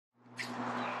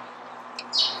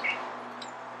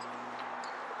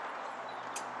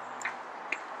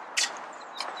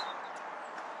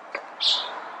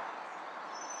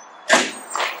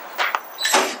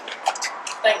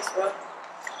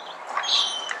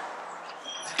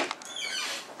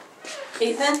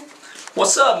Ethan?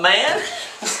 What's up, man?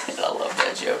 I love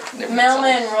that joke.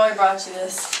 Mailman Roy brought you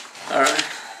this. Alright.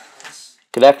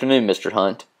 Good afternoon, Mr.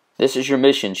 Hunt. This is your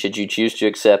mission should you choose to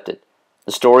accept it.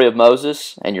 The story of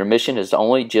Moses and your mission has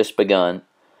only just begun.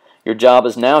 Your job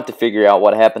is now to figure out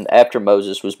what happened after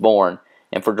Moses was born,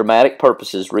 and for dramatic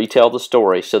purposes retell the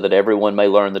story so that everyone may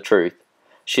learn the truth.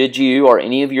 Should you or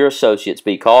any of your associates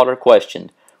be called or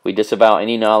questioned, we disavow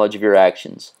any knowledge of your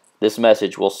actions. This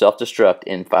message will self-destruct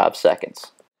in 5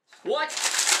 seconds. What?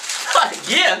 Not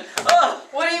again?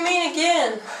 What do you mean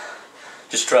again?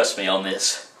 Just trust me on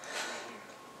this.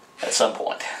 At some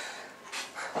point.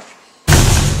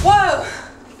 Whoa!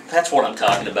 That's what I'm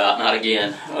talking about, not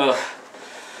again.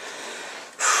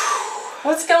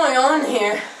 What's going on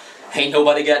here? Ain't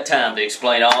nobody got time to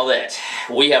explain all that.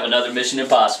 We have another Mission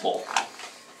Impossible.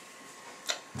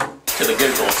 To the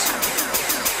Googles.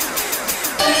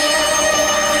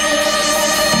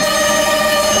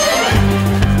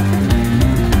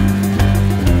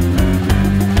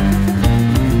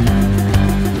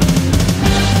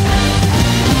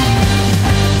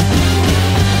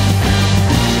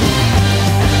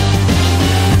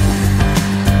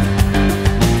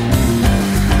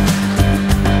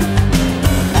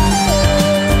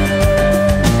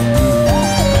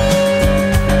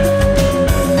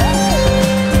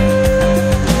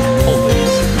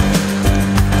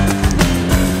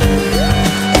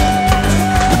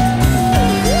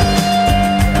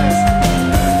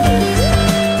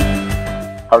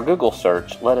 Our Google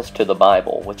search led us to the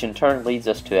Bible, which in turn leads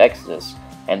us to Exodus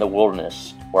and the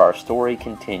wilderness, where our story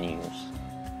continues.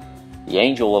 The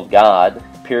angel of God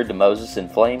appeared to Moses in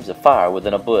flames of fire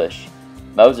within a bush.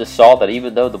 Moses saw that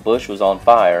even though the bush was on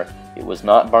fire, it was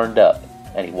not burned up,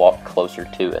 and he walked closer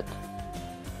to it.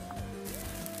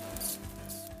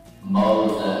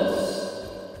 Moses,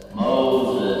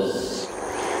 Moses.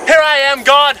 Here I am,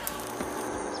 God!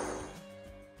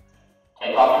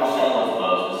 Take off your sandals,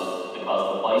 Moses,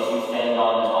 because the place you stand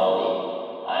on is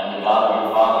holy. I am the God of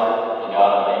your father, the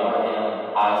God of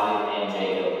Abraham, Isaac, and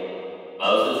Jacob.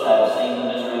 Moses, I have seen the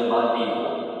misery of my people,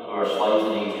 who are slaves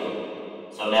in Egypt.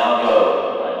 So now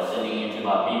go, I am sending you to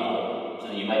my people, so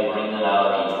that you may bring them out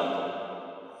of Egypt.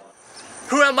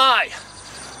 Who am I?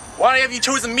 Why have you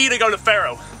chosen me to go to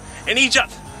Pharaoh? In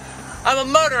Egypt, I'm a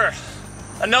murderer,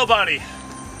 a nobody.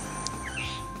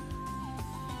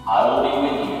 I will be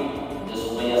with you. This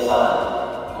will be a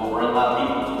sign. You will bring my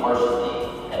people to worship me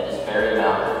at this very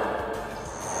mountain.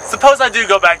 Suppose I do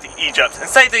go back to Egypt and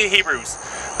say to the Hebrews,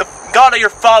 the God of your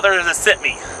fathers has sent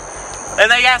me. And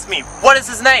they ask me, what is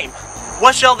his name?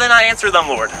 What shall then I answer them,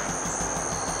 Lord?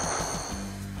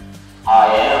 I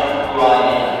am who I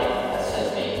am has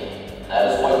sent me.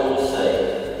 That is what you will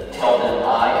say. Tell them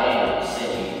I am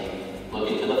sent you. Look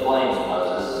into the flames,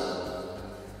 Moses.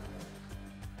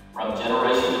 From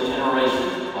generation to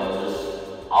generation, Moses,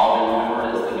 I'll be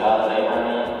remembered as the God of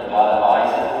Abraham, the God of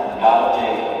Isaac, and the God of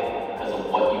Jacob, because of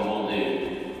what you will do.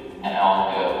 And I'll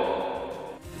go.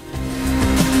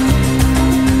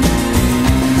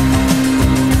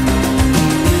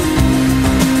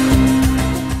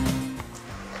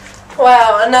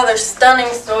 Wow, another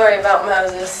stunning story about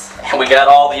Moses. And we got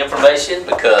all the information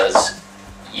because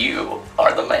you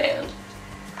are the man.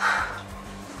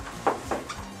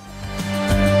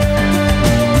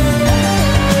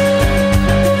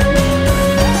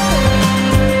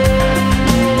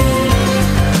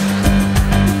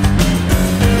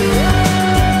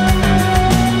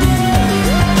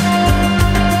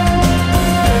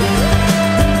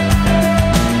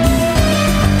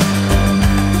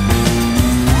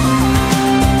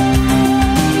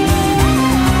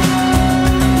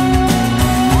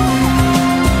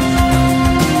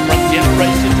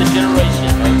 Generation,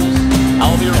 Moses.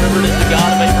 I will be remembered as the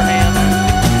God of Abraham.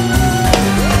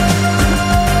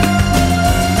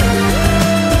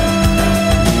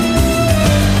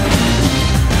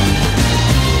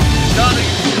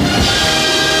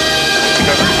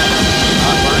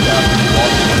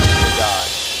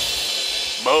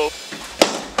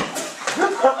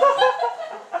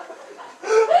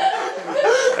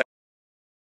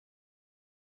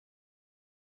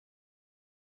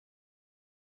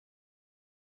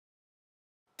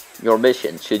 Your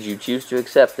mission, should you choose to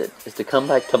accept it, is to come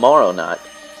back tomorrow night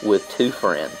with 2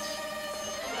 friends.